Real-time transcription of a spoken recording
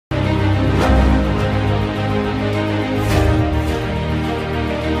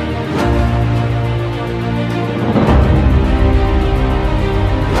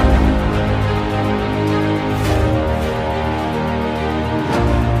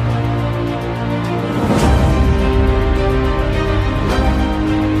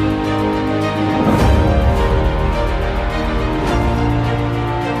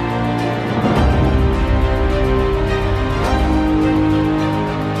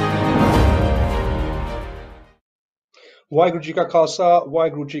Waheguru Ji Ka Khalsa,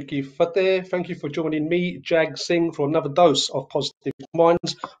 Waheguru Ji Ki Fateh. Thank you for joining me, Jag Singh, for another dose of Positive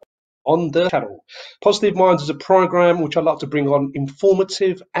Minds on the channel. Positive Minds is a program which I like to bring on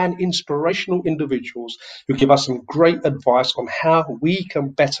informative and inspirational individuals who give us some great advice on how we can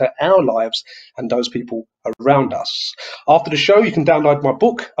better our lives and those people around us. After the show, you can download my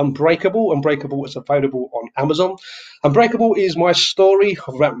book, Unbreakable. Unbreakable is available on Amazon. Unbreakable is my story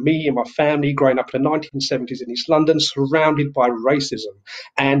about me and my family growing up in the 1970s in East London, surrounded by racism.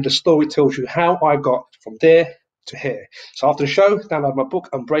 And the story tells you how I got from there to here. So after the show, download my book,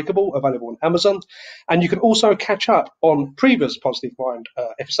 Unbreakable, available on Amazon. And you can also catch up on previous Positive Mind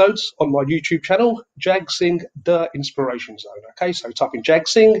episodes on my YouTube channel, Jag Singh, The Inspiration Zone. Okay, so type in Jag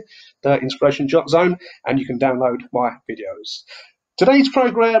Singh, The Inspiration Zone, and you can download my videos. Today's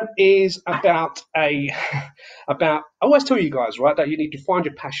program is about I always tell you guys, right, that you need to find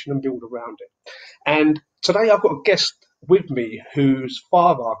your passion and build around it. And today I've got a guest with me whose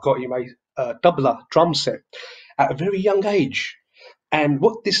father got him a Tabla drum set at a very young age. And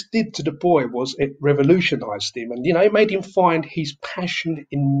what this did to the boy was it revolutionized him, and it made him find his passion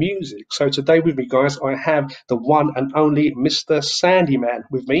in music. So today with me, guys, I have the one and only Mr. Sandyman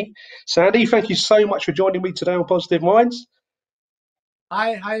with me. Sandy, thank you so much for joining me today on Positive Minds.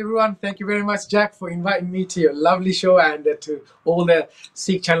 Hi everyone. Thank you very much, Jack, for inviting me to your lovely show, and to all the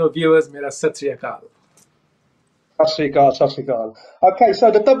Sikh channel viewers, mera Sat Sri Akal. Sat Sri Akal, Sat Sri Akal. Okay,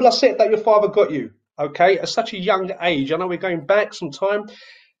 so the Tabla set that your father got you, okay, at such a young age, I know we're going back some time.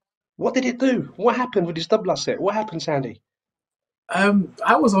 What did it do? What happened with this Tabla set? What happened, Sandy?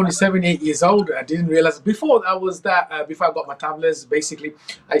 I was only 7, 8 years old. I didn't realize before I was that. Before I got my tablas, basically,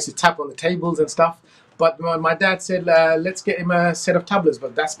 I used to tap on the tables and stuff. But my dad said, let's get him a set of tablas.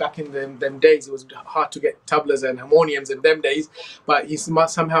 But that's back in them days. It was hard to get tablas and harmoniums in them days. But he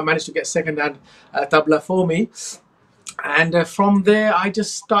somehow managed to get second-hand tabla for me. And from there, I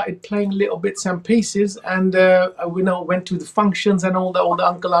just started playing little bits and pieces, and went to the functions and all the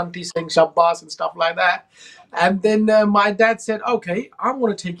uncle aunties saying shabbas and stuff like that. And then my dad said, "Okay, I'm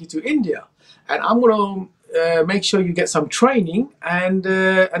going to take you to India, and I'm going to make sure you get some training, and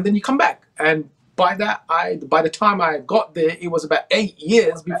then you come back." And by the time I got there, it was about 8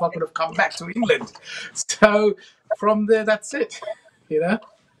 years before I could have come back to England. So from there, that's it,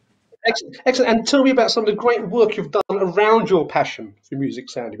 Excellent, excellent. And tell me about some of the great work you've done around your passion for music,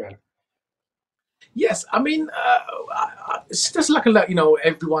 Sandyman. Yes, I mean, it's just like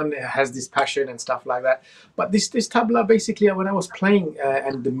everyone has this passion and stuff like that. But this tabla, basically, when I was playing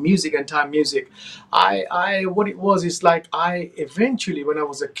and the music, entire music, what it was is like I eventually, when I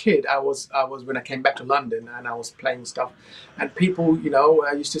was a kid, I was when I came back to London and I was playing stuff, and people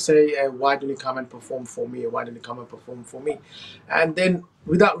used to say, "Why don't you come and perform for me? Why don't you come and perform for me?" And then,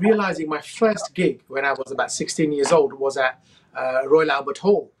 without realizing, my first gig when I was about 16 years old was at Royal Albert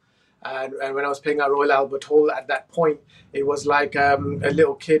Hall. And when I was playing at Royal Albert Hall at that point, it was like a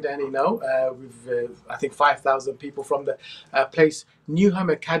little kid, and with I think 5,000 people from the place,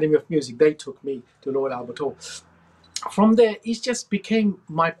 Newham Academy of Music. They took me to Royal Albert Hall. From there, it just became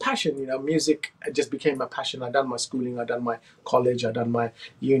my passion. Music just became my passion. I done my schooling, I done my college, I done my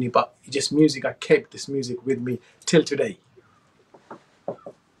uni, but just music. I kept this music with me till today.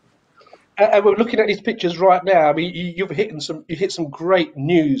 And we're looking at these pictures right now. I mean, you hit some great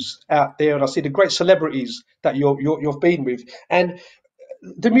news out there, and I see the great celebrities that you've been with. And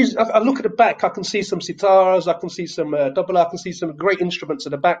the music, I look at the back, I can see some sitars, I can see some tabla, I can see some great instruments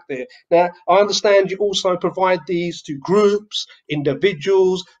at the back there. Now, I understand you also provide these to groups,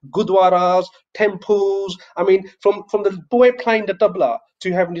 individuals, gurdwaras, temples. I mean, from the boy playing the tabla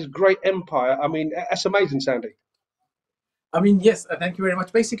to having this great empire. I mean, that's amazing, Sandy. I mean, yes, thank you very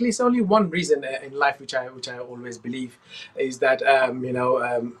much. Basically, it's only one reason in life which I always believe is that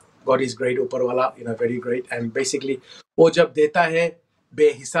God is great, Upar Wala, very great, and basically, वो जब देता है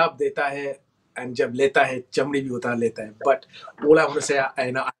बेहिसाब देता है, and जब लेता है चमड़ी भी उतार लेता है. But all I want to say, I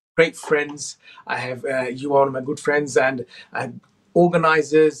have great friends. I have you are one of my good friends, and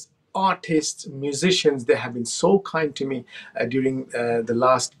organizers, artists, musicians. They have been so kind to me during the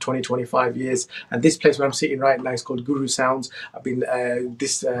last 20-25 years. And this place where I'm sitting right now is called Guru Sounds. We've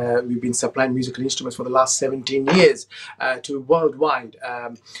been supplying musical instruments for the last 17 years to worldwide,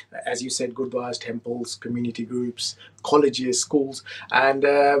 as you said, gurdwaras, temples, community groups, colleges, schools, and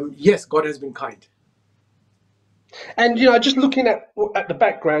yes, God has been kind. And just looking at the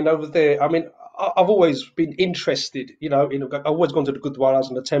background over there, I mean, I've always been interested, I've always gone to the gurdwaras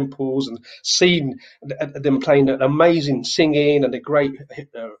and the temples and seen them playing amazing singing and the great,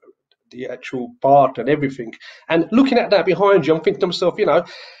 the actual part and everything. And looking at that behind you, I'm thinking to myself,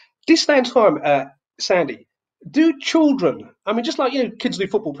 this day and time, Sandy, do children, I mean, just like, kids do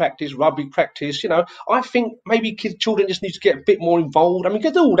football practice, rugby practice, I think maybe children just need to get a bit more involved. I mean,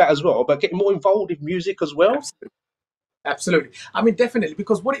 they do all that as well, but getting more involved with music as well. Absolutely. Absolutely. I mean, definitely,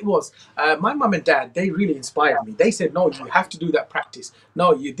 because what it was, my mum and dad, they really inspired me. They said, no, you have to do that practice.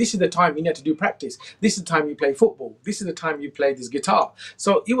 No, this is the time you need to do practice. This is the time you play football. This is the time you play this guitar.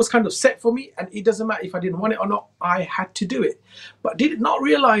 So it was kind of set for me, and it doesn't matter if I didn't want it or not, I had to do it. But not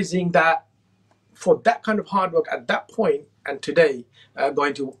realizing that for that kind of hard work at that point and today,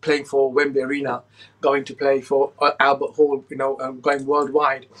 going to playing for Wembley Arena, going to play for Albert Hall, going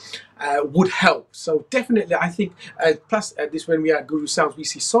worldwide, would help. So definitely, I think. Plus, this when we are at Guru Sounds, we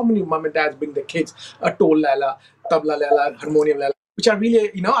see so many mum and dads bring their kids a tol lala, tabla lala, harmonium lala, which I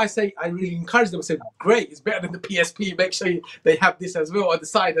really, I really encourage them. I say, great, it's better than the PSP. Make sure they have this as well on the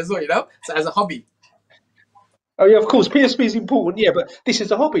side as well, so as a hobby. Oh yeah, of course, PSP is important, yeah, but this is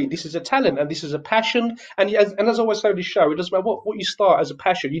a hobby, this is a talent, and this is a passion. And as I always say on this show, it doesn't matter what you start as a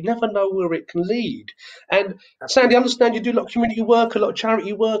passion, you never know where it can lead. And Sandy, I understand you do a lot of community work, a lot of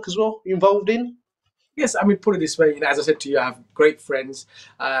charity work as well, you're involved in? Yes, I mean, put it this way, as I said to you, I have great friends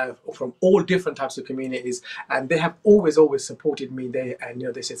from all different types of communities, and they have always supported me. They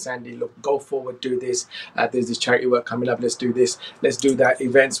said, Sandy, look, go forward, do this. There's this charity work coming up. Let's do this. Let's do that.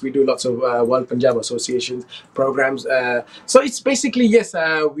 Events. We do lots of World Punjab Association programs. So it's basically, yes,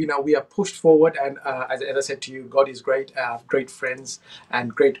 we are pushed forward, and as I said to you, God is great. I have great friends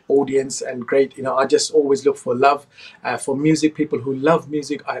and great audience and great, I just always look for love for music. People who love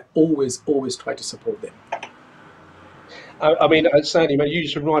music, I always try to support them. I mean, Sandy, man, you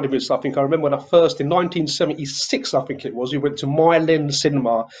just reminded me of something. I remember when I first, in 1976, I think it was, we went to Myland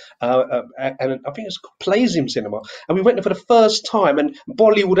Cinema, and I think it's called Plaisium Cinema, and we went there for the first time, and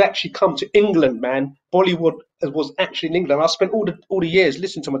Bollywood actually come to England, man. Bollywood was actually in England. I spent all the years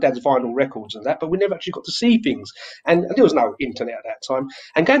listening to my dad's vinyl records and that, but we never actually got to see things. And there was no internet at that time.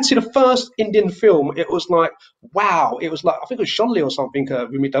 And going to see the first Indian film, it was like, wow. It was like, I think it was Sholly or something,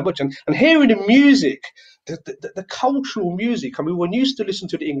 Vimita Bachchan. And hearing the music, the cultural music. I mean, we're used to listen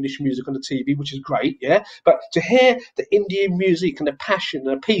to the English music on the TV, which is great, yeah. But to hear the Indian music and the passion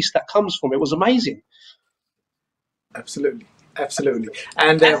and the peace that comes from it was amazing. Absolutely.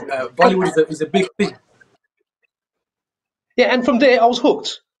 And Bollywood is a big thing. Yeah, and from there I was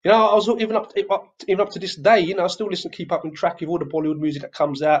hooked. I was hooked even up to this day. I still listen, keep up and track with all the Bollywood music that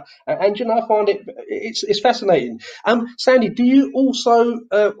comes out, and I find it's fascinating. Sandy, do you also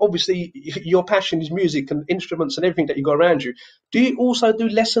obviously your passion is music and instruments and everything that you got around you? Do you also do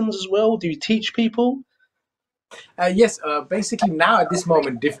lessons as well? Do you teach people? Yes, basically now at this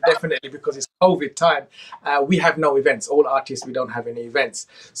moment, definitely because it's COVID time, we have no events. All artists, we don't have any events.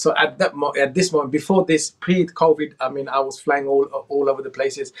 So at this moment, before this pre-COVID, I mean, I was flying all over the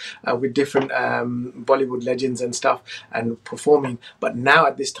places with different Bollywood legends and stuff and performing. But now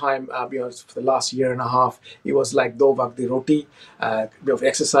at this time, be honest, for the last year and a half, it was like do vakti roti, bit of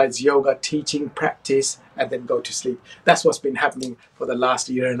exercise, yoga, teaching, practice, and then go to sleep. That's what's been happening for the last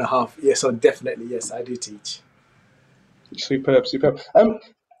year and a half. Yeah, so definitely, yes, I do teach. Superb. And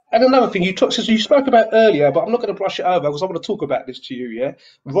another thing you spoke about earlier, but I'm not going to brush it over because I want to talk about this to you. Yeah,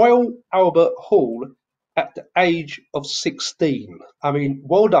 Royal Albert Hall at the age of 16. I mean,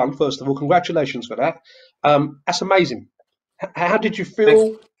 well done. First of all, congratulations for that. That's amazing. How did you Thanks.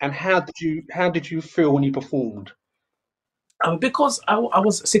 feel, and how did you feel when you performed? Because I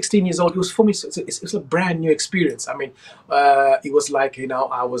was 16 years old, it was for me. It's a brand new experience. I mean, it was like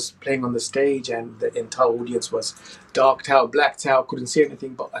I was playing on the stage, and the entire audience was darked out, blacked out, couldn't see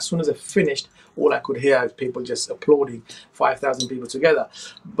anything. But as soon as I finished, all I could hear is people just applauding, 5,000 people together.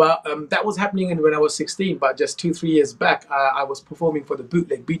 But that was happening when I was 16. But just 2-3 years back, I was performing for the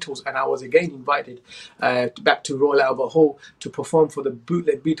Bootleg Beatles, and I was again invited back to Royal Albert Hall to perform for the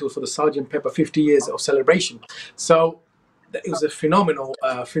Bootleg Beatles for the Sgt. Pepper 50 years of celebration. So it was a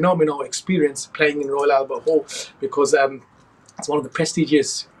phenomenal experience playing in Royal Albert Hall because it's one of the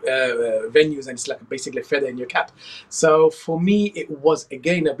prestigious venues, and it's like basically a feather in your cap. So for me, it was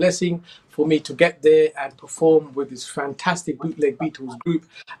again a blessing for me to get there and perform with this fantastic Bootleg Beatles group.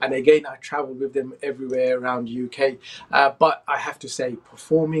 And again, I traveled with them everywhere around UK. But I have to say,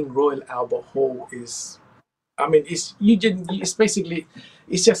 performing Royal Albert Hall is, I mean, it's basically,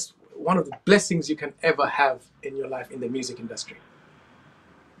 it's just one of the blessings you can ever have in your life in the music industry.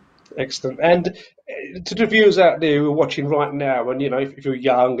 Excellent. And to the viewers out there who are watching right now, and if you're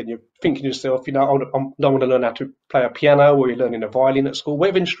young and you're thinking to yourself, I don't want to learn how to play a piano, or you're learning a violin at school,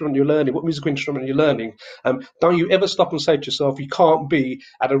 whatever instrument you're learning, what musical instrument you're learning, don't you ever stop and say to yourself, you can't be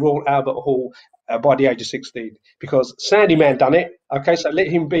at the Royal Albert Hall by the age of 16, because Sandyman done it. Okay, so let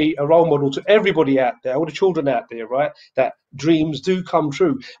him be a role model to everybody out there, all the children out there, right? That dreams do come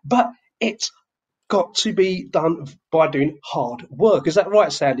true, but it's got to be done by doing hard work. Is that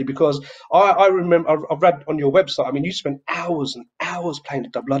right, Sandy? Because I remember, I've read on your website, I mean, you spent hours and hours playing the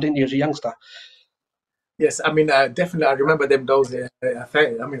tabla, didn't you, as a youngster? Yes, I mean, definitely, I remember them those.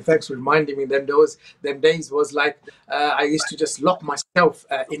 I mean, thanks for reminding me. Them days was like I used to just lock myself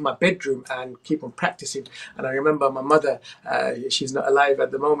in my bedroom and keep on practicing. And I remember my mother; she's not alive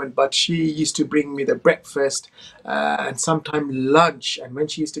at the moment, but she used to bring me the breakfast and sometime lunch. And when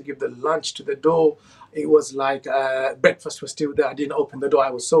she used to give the lunch to the door, it was like breakfast was still there. I didn't open the door.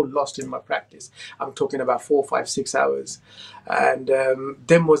 I was so lost in my practice. I'm talking about 4, 5, 6 hours, and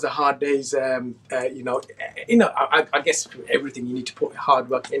them was the hard days. I guess for everything you need to put hard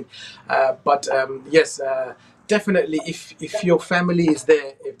work in. But yes, definitely, if your family is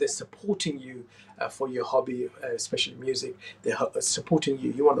there, if they're supporting you for your hobby, especially music, they're supporting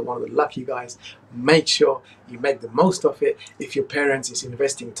you. You are one of the lucky guys. Make sure you make the most of it. If your parents is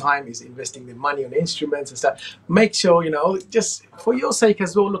investing time, is investing the money on instruments and stuff, make sure, just for your sake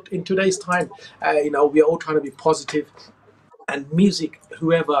as well. Look, in today's time, we are all trying to be positive. And music,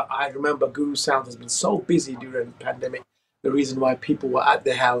 whoever, I remember Guru Sound has been so busy during the pandemic. The reason why people were at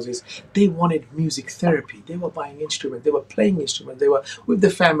their houses, they wanted music therapy. They were buying instruments, they were playing instruments, they were with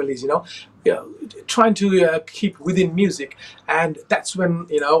their families, trying to keep within music. And that's when,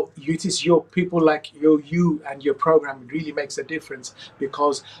 it is your people like you and your program really makes a difference,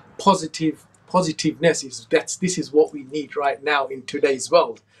 because positiveness this is what we need right now in today's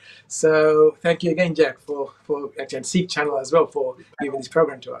world. So thank you again, Jack, for and Seek Channel as well for giving this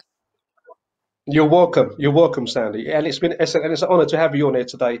program to us. You're welcome. You're welcome, Sandy. And it's an honour to have you on here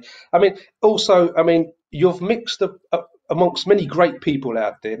today. I mean, also, I mean, you've mixed up amongst many great people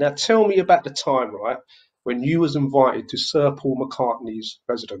out there. Now, tell me about the time, right, when you was invited to Sir Paul McCartney's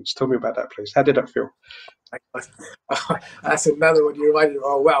residence. Tell me about that, please. How did that feel? That's another one you reminded me.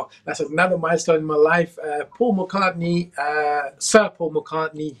 Oh wow, that's another milestone in my life. Paul McCartney, Sir Paul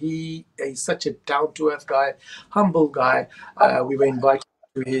McCartney. He's such a down to earth guy, humble guy. We were invited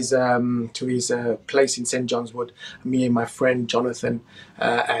to his place in St John's Wood. Me and my friend Jonathan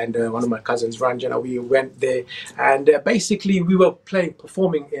and one of my cousins Ranjana. We went there, and basically we were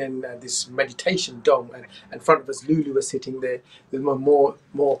performing in this meditation dome, and in front of us Lulu was sitting there. There's more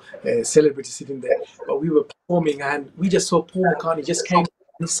celebrities sitting there, but we were performing, and we just saw Paul McCartney just came and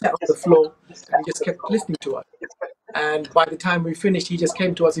he sat on the floor and he just kept listening to us. And by the time we finished, he just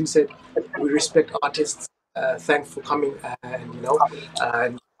came to us and said, "We respect artists. Thanks for coming and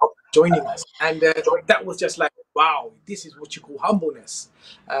joining us." And that was just like, wow, this is what you call humbleness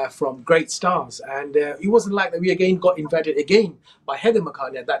from great stars. And it wasn't like that we again got invited again by Heather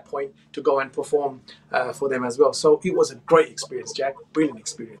McCartney at that point to go and perform for them as well. So it was a great experience, Jack. Brilliant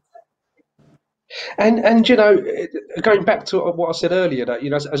experience. And going back to what I said earlier, that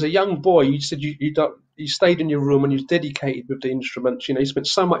as a young boy, you said you stayed in your room and you was dedicated with the instruments. You spent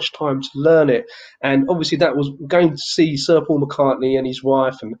so much time to learn it, and obviously that was going to see Sir Paul McCartney and his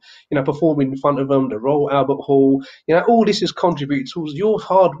wife, and performing in front of them, the Royal Albert Hall. All this has contributed towards your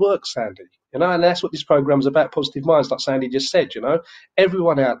hard work, Sandy. And that's what this program's about, Positive Minds, like Sandy just said.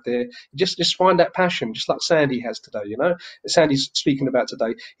 Everyone out there, just find that passion, just like Sandy has today. Sandy's speaking about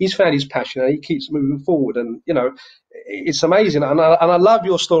today. He's found his passion and he keeps moving forward, and it's amazing. And I love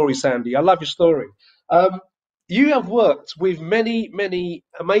your story, Sandy. I love your story. You have worked with many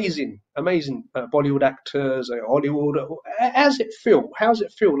amazing Bollywood actors, Hollywood. How's it feel? How's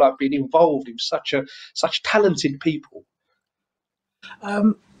it feel like being involved in such talented people?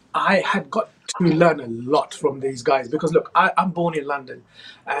 I had got to learn a lot from these guys because look, I'm born in London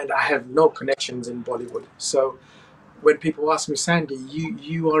and I have no connections in Bollywood. So when people ask me, Sandy,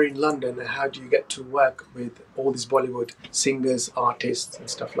 you are in London, and how do you get to work with all these Bollywood singers, artists, and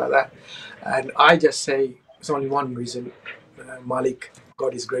stuff like that? And I just say it's only one reason: Malik,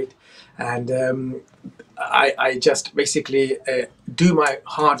 God is great, and I just basically do my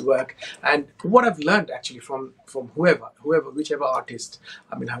hard work. And what I've learned actually from whichever artist,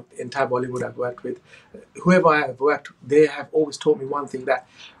 I mean, entire Bollywood I've worked with, whoever I have worked, they have always taught me one thing: that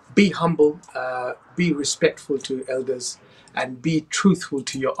be humble, be respectful to elders, and be truthful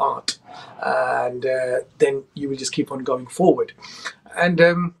to your art, and then you will just keep on going forward. And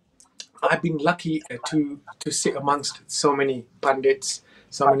I've been lucky to sit amongst so many pundits,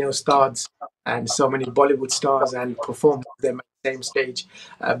 so many stars and so many Bollywood stars and perform with them at the same stage,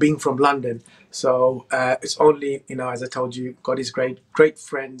 being from London. So it's only, as I told you, God is great, great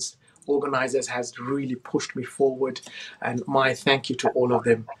friends, organizers has really pushed me forward. And my thank you to all of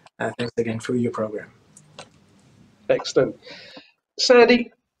them. Thanks again for your program. Excellent.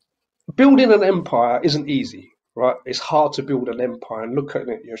 Sandy, building an empire isn't easy, right? It's hard to build an empire, and look at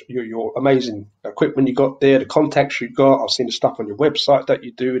it, your amazing equipment you got there, the contacts you got. I've seen the stuff on your website that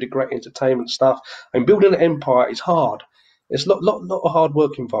you do, the great entertainment stuff. And building an empire is hard. There's a lot of hard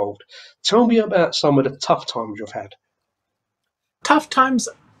work involved. Tell me about some of the tough times you've had. Tough times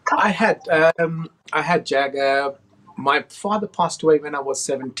I had, Jag. My father passed away when I was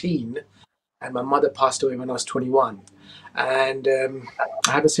 17, and my mother passed away when I was 21. And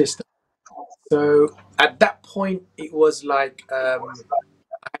I have a sister. So at that point, it was like I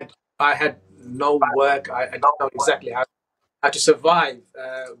had no work. I didn't know exactly how to survive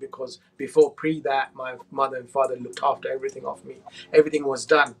because before that, my mother and father looked after everything of me. Everything was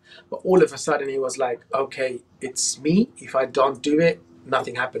done. But all of a sudden, he was like, okay, it's me. If I don't do it,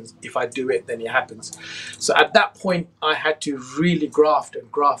 nothing happens. If I do it, then it happens. So at that point, I had to really graft a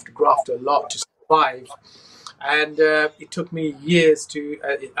lot to survive. And it took me years to,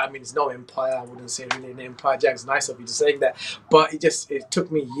 it's no empire. I wouldn't say really an empire. Jack's nice of you to saying that, but it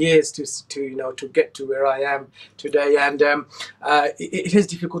took me years to get to where I am today. And it is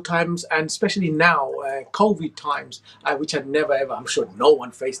difficult times, and especially now, COVID times, which had never ever, I'm sure no one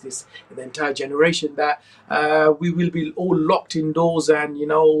faced this in the entire generation, that we will be all locked indoors and,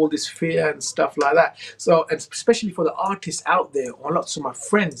 all this fear and stuff like that. So, and especially for the artists out there, or lots of my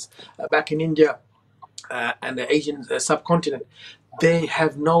friends back in India, and the Asian subcontinent, they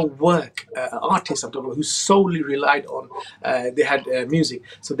have no work. Artists, I'm talking about, who solely relied on, they had music,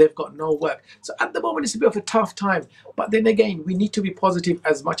 so they've got no work. So at the moment, it's a bit of a tough time. But then again, we need to be positive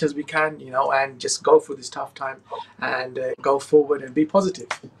as much as we can, and just go through this tough time and go forward and be positive.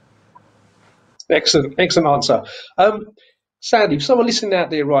 Excellent answer. Sandy, if someone listening out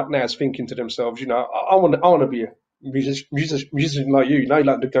there right now is thinking to themselves, I want to be a musician like you, like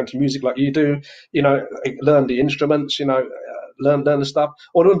to go into music like you do, learn the instruments, learn the stuff,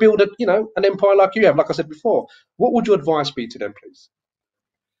 or to build an empire like you have, like I said before. What would your advice be to them, please?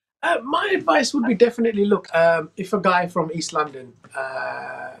 My advice would be definitely, look, if a guy from East London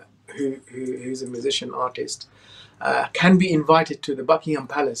who's a musician artist can be invited to the Buckingham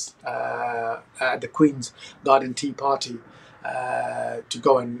Palace at the Queen's Garden Tea Party to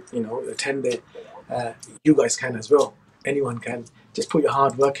go and attend there, you guys can as well. Anyone can. Just put your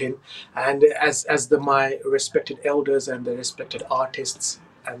hard work in, and as my respected elders and the respected artists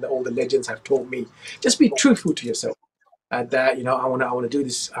and all the legends have taught me, just be truthful to yourself. That I want to do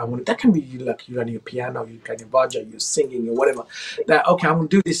this. That can be like you're running a piano, you're playing a baja, you're singing or whatever. That okay, I'm going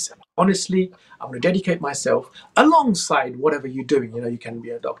to do this honestly. I'm going to dedicate myself alongside whatever you're doing. You can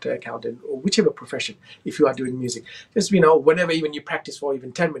be a doctor, accountant, or whichever profession. If you are doing music, just whenever even you practice for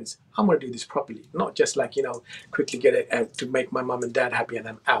even 10 minutes, I'm going to do this properly, not just like quickly get it to make my mum and dad happy and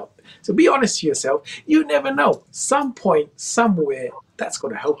I'm out. So be honest to yourself. You never know. Some point, somewhere, that's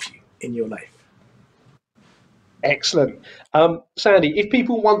going to help you in your life. Excellent. Sandy, if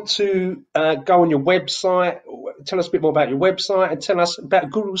people want to go on your website, tell us a bit more about your website and tell us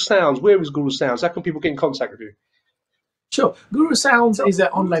about Guru Sounds. Where is Guru Sounds? How can people get in contact with you? Sure. Guru Sounds is an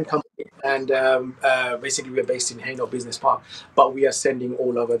online company, and basically we're based in Hainault Business Park, but we are sending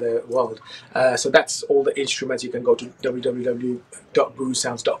all over the world. So that's all the instruments. You can go to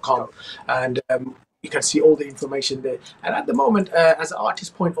www.gurusounds.com and you can see all the information there. And at the moment, as an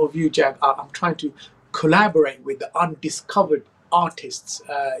artist point of view, Jag, I'm trying to collaborate with the undiscovered artists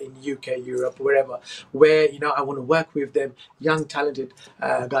in UK, Europe, wherever, where I want to work with them, young talented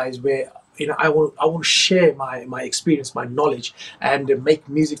guys, where I want to share my experience, my knowledge, and make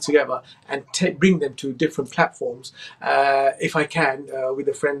music together and bring them to different platforms if I can, with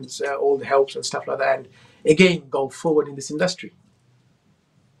the friends, all the helps and stuff like that, and again go forward in this industry.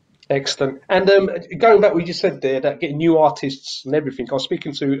 Excellent. And going back, we just said there that getting new artists and everything. I was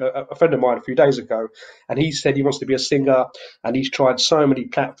speaking to a friend of mine a few days ago, and he said he wants to be a singer, and he's tried so many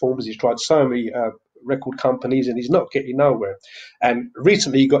platforms, he's tried so many record companies, and he's not getting nowhere. And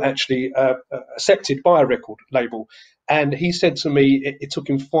recently, he got actually accepted by a record label, and he said to me it took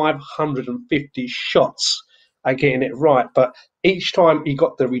him 550 shots at getting it right, but each time he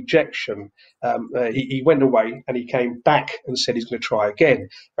got the rejection, he went away and he came back and said he's going to try again.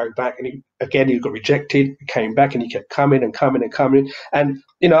 Go back and he got rejected. He came back and he kept coming and coming and coming. And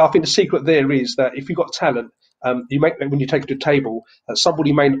I think the secret there is that if you've got talent, you make when you take it to the table,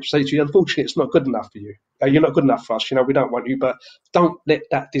 somebody may say to you, unfortunately, it's not good enough for you. You're not good enough for us. We don't want you. But don't let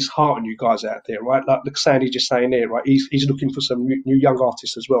that dishearten you guys out there, right? Like Sandy's just saying there, right? He's looking for some new young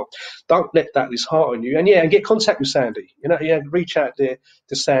artists as well. Don't let that dishearten you. And and get contact with Sandy. Reach out there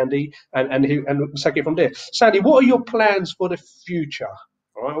to Sandy and take it from there. Sandy, what are your plans for the future?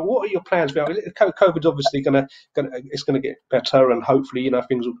 All right, what are your plans? COVID's obviously gonna get better, and hopefully,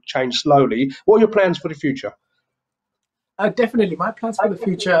 things will change slowly. What are your plans for the future? Definitely, my plans for the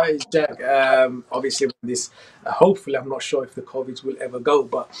future is, Jack. Obviously, when this, hopefully, I'm not sure if the COVID will ever go,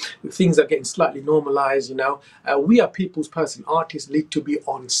 but things are getting slightly normalized. We are people's person. Artists need to be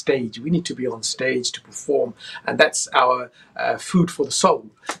on stage. We need to be on stage to perform, and that's our food for the soul.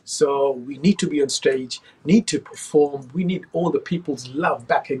 So we need to be on stage, need to perform. We need all the people's love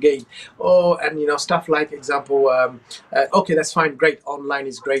back again. Oh, and stuff like example. Okay, that's fine, great. Online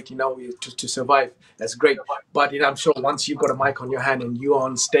is great. To survive, that's great. But I'm sure once you've got a mic on your hand and you're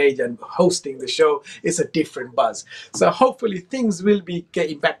on stage and hosting the show, it's a different buzz. So hopefully things will be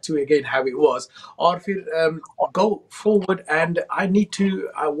getting back to again how it was, or if it go forward. And I need to.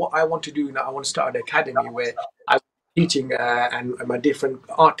 What I want to do now, I want to start an academy where I'm teaching, and my different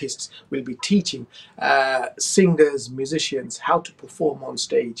artists will be teaching singers, musicians how to perform on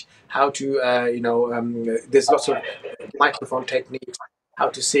stage, how to there's lots of microphone techniques, how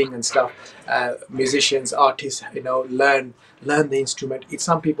to sing and stuff. Musicians, artists, learn the instrument.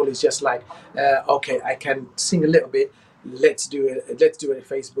 Some people is just like, okay, I can sing a little bit. Let's do it. Let's do a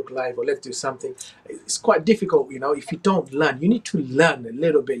Facebook Live, or let's do something. It's quite difficult, if you don't learn. You need to learn a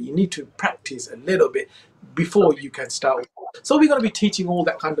little bit. You need to practice a little bit before you can start. So we're going to be teaching all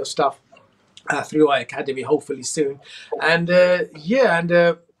that kind of stuff through our academy, hopefully soon. And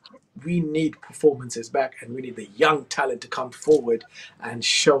we need performances back, and we need the young talent to come forward and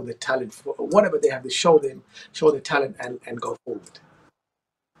show the talent for whatever they have to show the talent and go forward.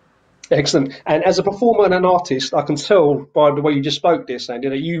 Excellent. And as a performer and an artist, I can tell by the way you just spoke this, and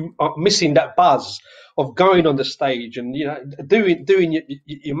you are missing that buzz of going on the stage and doing your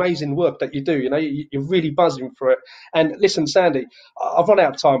amazing work that you do. You're really buzzing for it. And listen, Sandy, I've run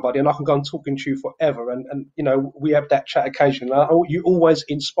out of time, buddy, and I can go on talking to you forever. And we have that chat occasionally. You always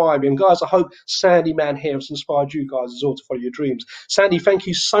inspire me. And guys, I hope Sandyman here has inspired you guys as well to follow your dreams. Sandy, thank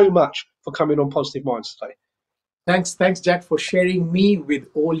you so much for coming on Positive Minds today. Thanks, Jack, for sharing me with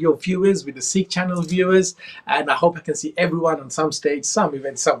all your viewers, with the Seek Channel viewers, and I hope I can see everyone on some stage, some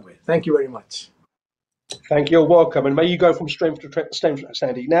event, somewhere. Thank you very much. Thank you. You're welcome, and may you go from strength to strength,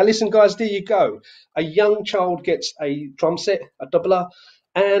 Sandy. Now, listen, guys, there you go. A young child gets a drum set, a tabla,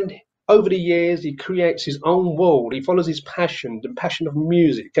 and over the years, he creates his own world. He follows his passion, the passion of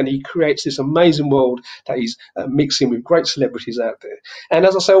music, and he creates this amazing world that he's mixing with great celebrities out there. And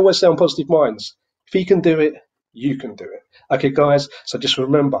as I always say on Positive Minds, if he can do it, you can do it. Okay, guys, so just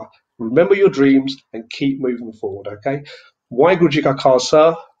remember your dreams and keep moving forward, okay? Waheguru Ji Ka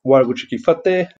Khalsa, Waheguru Ji Ki Fateh.